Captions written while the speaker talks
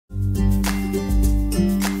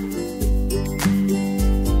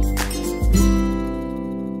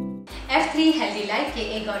Life के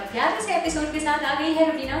एक और प्यारे से एपिसोड के साथ आ गई है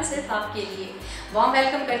रुबीना सिर्फ आपके लिए। वार्म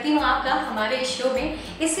वेलकम करती हूँ आपका हमारे इस शो में।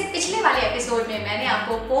 इससे पिछले वाले एपिसोड में मैंने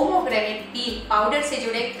आपको पोमोग्रेनेट पील पाउडर से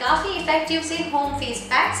जुड़े काफ़ी इफेक्टिव से होम फेस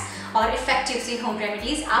पैक्स और इफेक्टिव सी होम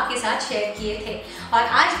रेमेडीज आपके साथ शेयर किए थे, और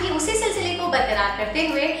आज भी उसी सिलसिले को बरकरार करते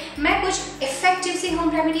हुए मैं कुछ इफेक्टिव सी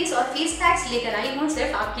होम रेमेडीज और फेस पैक्स लेकर आई हूँ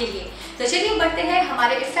सिर्फ आपके लिए। तो चलिए बढ़ते हैं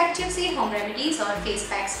हमारे इफेक्टिव सी होम रेमेडीज और फेस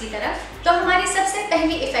पैक्स की तरफ। तो हमारी सबसे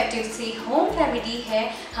पहली इफेक्टिव सी होम रेमेडी है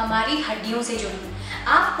हमारी हड्डियों से जुड़ी।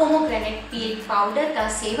 आप पोमोग्रेनेट पील पाउडर का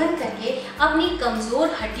सेवन करके अपनी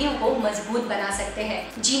कमजोर हड्डियों को मजबूत बना सकते हैं।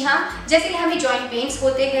 जी हाँ, जैसे कि हमें जॉइंट पेन्स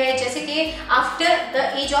होते हैं, जैसे कि आफ्टर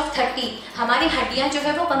द एज ऑफ 30 हमारी हड्डियां जो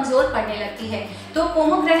है वो कमजोर पड़ने लगती है, तो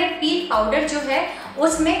पोमोग्रेनेट पील पाउडर जो है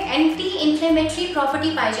उसमें एंटी इन्फ्लेमेटरी प्रॉपर्टी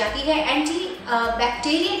पाई जाती है, एंटी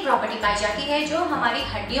बैक्टीरियल प्रॉपर्टी पाई जाती है, जो हमारी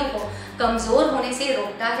हड्डियों को कमज़ोर होने से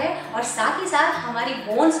रोकता है और साथ ही साथ हमारी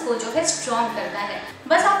बोन्स को जो है स्ट्रॉन्ग करता है।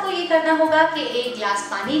 बस आपको ये करना होगा कि एक गिलास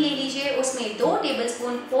पानी ले लीजिए, उसमें 2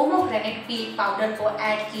 टेबलस्पून पोमोग्रेनेट पील पाउडर को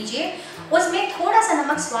ऐड कीजिए, उसमें थोड़ा सा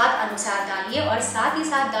नमक स्वाद अनुसार डालिए और साथ ही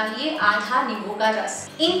साथ डालिए आधा नींबू का रस।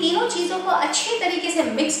 इन तीनों चीज़ों को अच्छे तरीके से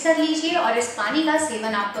मिक्स कर लीजिए और इस पानी का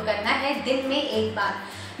सेवन आपको करना है दिन में एक बार।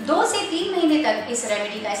 2 से 3 महीने तक इस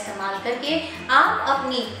रेमेडी का इस्तेमाल करके आप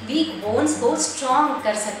अपनी वीक बोन्स को स्ट्रॉन्ग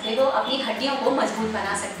कर सकते हो, अपनी हड्डियों को मजबूत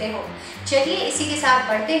बना सकते हो। चलिए इसी के साथ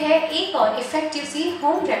बढ़ते हैं एक और इफेक्टिव सी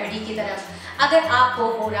होम रेमेडी की तरफ। अगर आपको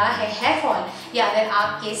हो रहा है हेयर फॉल, या अगर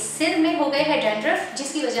आपके सिर में हो गए हैं डैंड्रफ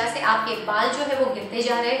जिसकी वजह से आपके बाल जो है वो गिरते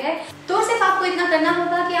जा रहे हैं, तो सिर्फ आपको इतना करना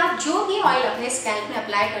होगा कि आप जो भी ऑयल अपने स्कैल्प में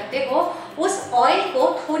अप्लाई करते हो उस ऑयल को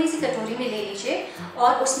थोड़ी सी कटोरी में ले लीजिए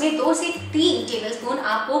और उसमें 2 से 3 टेबलस्पून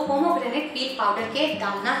आपको पोमोग्रेनेट पील पाउडर के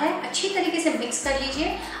डालना है। अच्छी तरीके से मिक्स कर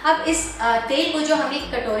लीजिए। अब इस तेल को जो हमने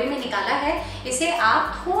कटोरी में निकाला है इसे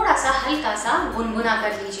आप थोड़ा सा हल्का सा गुनगुना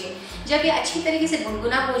कर लीजिए। जब ये अच्छी तरीके से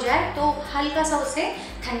गुनगुना हो जाए तो हल्का सा उसे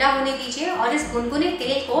ठंडा होने दीजिए और इस गुनगुने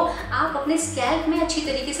तेल को आप अपने स्कैल्प में अच्छी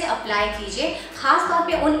तरीके से अप्लाई कीजिए, खास तौर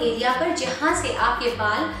पे उन एरिया पर जहाँ से आपके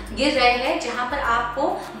बाल गिर रहे हैं, जहाँ पर आपको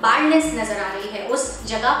बाल्डनेस नजर आ रही है, उस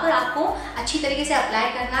जगह पर आपको अच्छी तरीके से अप्लाई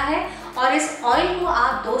करना है। और इस ऑयल को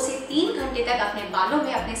आप 2 से 3 घंटे तक अपने बालों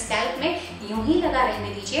में, अपने स्कैल्प में यूं ही लगा रहने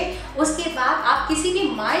दीजिए। उसके बाद आप किसी भी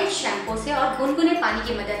माइल्ड शैम्पू से और गुनगुने पानी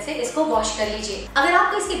की मदद से इसको वॉश कर लीजिए। अगर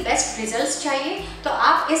आपको इसके बेस्ट रिजल्ट्स चाहिए तो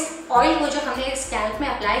आप इस ऑयल को जो हमने स्कैल्प में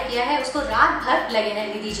अप्लाई किया है उसको रात भर लगे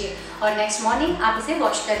रहने दीजिए और नेक्स्ट मॉर्निंग आप इसे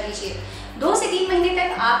वॉश कर लीजिए। 2 से 3 महीने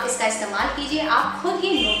तक आप इसका इस्तेमाल कीजिए। आप खुद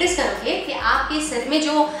ही नोटिस करोगे कि आपके सिर में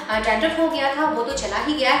जो डैंड्रफ हो गया था वो तो चला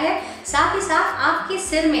ही गया है, साथ ही साथ आपके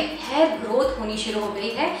सिर में हेयर ग्रोथ होनी शुरू हो गई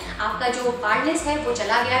है, आपका जो बाल्डनेस है वो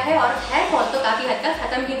चला गया है और हेयर फॉल तो काफ़ी हद तक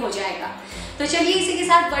खत्म ही हो जाएगा। तो चलिए इसी के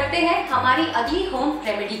साथ बढ़ते हैं हमारी अगली होम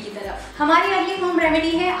रेमेडी की तरफ। हमारी अगली होम रेमेडी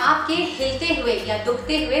है आपके हिलते हुए या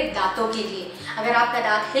दुखते हुए दांतों के लिए। अगर आपका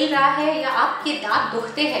दांत हिल रहा है या आपके दांत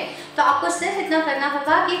दुखते हैं तो आपको सिर्फ इतना करना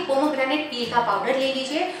होगा कि पोमोग्रेनेट पील का पाउडर ले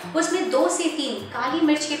लीजिए, उसमें 2 से 3 काली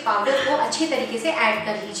मिर्च के पाउडर को अच्छे तरीके से ऐड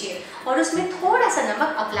कर लीजिए और उसमें थोड़ा सा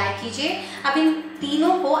नमक अप्लाई कीजिए। अब इन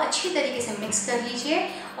तीनों को अच्छी तरीके से मिक्स कर लीजिए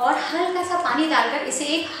और हल्का सा पानी डालकर इसे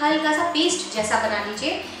एक हल्का सा पेस्ट जैसा बना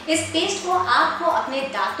लीजिए। इस पेस्ट को आपको अपने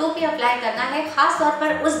दांतों पे अप्लाई करना है, खास तौर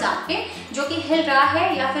पर उस दांत पे जो कि हिल रहा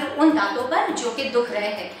है या फिर उन दांतों पर जो कि दुख रहे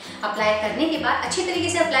हैं। अप्लाई करने के बाद अच्छी तरीके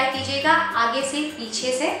से अप्लाई कीजिएगा, आगे से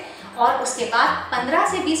पीछे से, और उसके बाद 15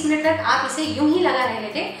 से 20 मिनट तक आप इसे यूं ही लगा रहने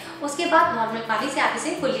दें। उसके बाद नॉर्मल पानी से आप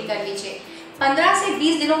इसे कुल्ली कर लीजिए। 15 से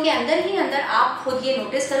 20 दिनों के अंदर ही अंदर आप खुद ये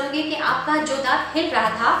नोटिस करोगे कि आपका जो दांत हिल रहा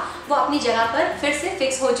था वो अपनी जगह पर फिर से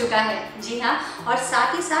फिक्स हो चुका है। जी हाँ, और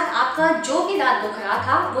साथ ही साथ आपका जो भी दांत दुख रहा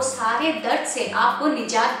था वो सारे दर्द से आपको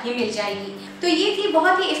निजात भी मिल जाएगी। तो ये थी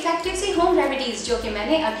बहुत ही इफेक्टिव सी होम रेमेडीज जो कि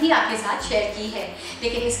मैंने अभी आपके साथ शेयर की है,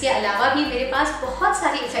 लेकिन इसके अलावा भी मेरे पास बहुत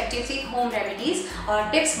सारी इफेक्टिव सी होम रेमेडीज और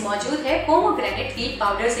टिप्स मौजूद है पोमोग्रेनेट पील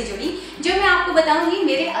पाउडर से जुड़ी, जो मैं आपको बताऊंगी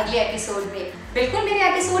मेरे अगले एपिसोड में। बिल्कुल मेरे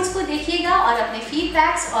एपिसोड्स को देखिएगा और अपने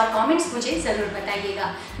फीडबैक्स और कमेंट्स मुझे ज़रूर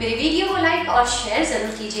बताइएगा। मेरे वीडियो को लाइक और शेयर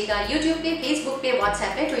ज़रूर कीजिएगा यूट्यूब पे, फेसबुक पे,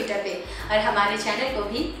 व्हाट्सएप पे, ट्विटर पे, और हमारे चैनल को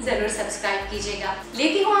भी ज़रूर सब्सक्राइब कीजिएगा।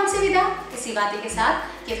 लेती हूँ आपसे विदा इसी बातें के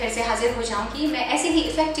साथ कि फिर से हाजिर हो जाऊँगी मैं ऐसे ही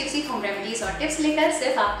इफेक्टिव सी होम रेमेडीज और टिप्स लेकर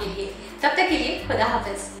सिर्फ आपके लिए। तब तक के लिए खुदा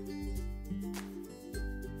हाफिज़।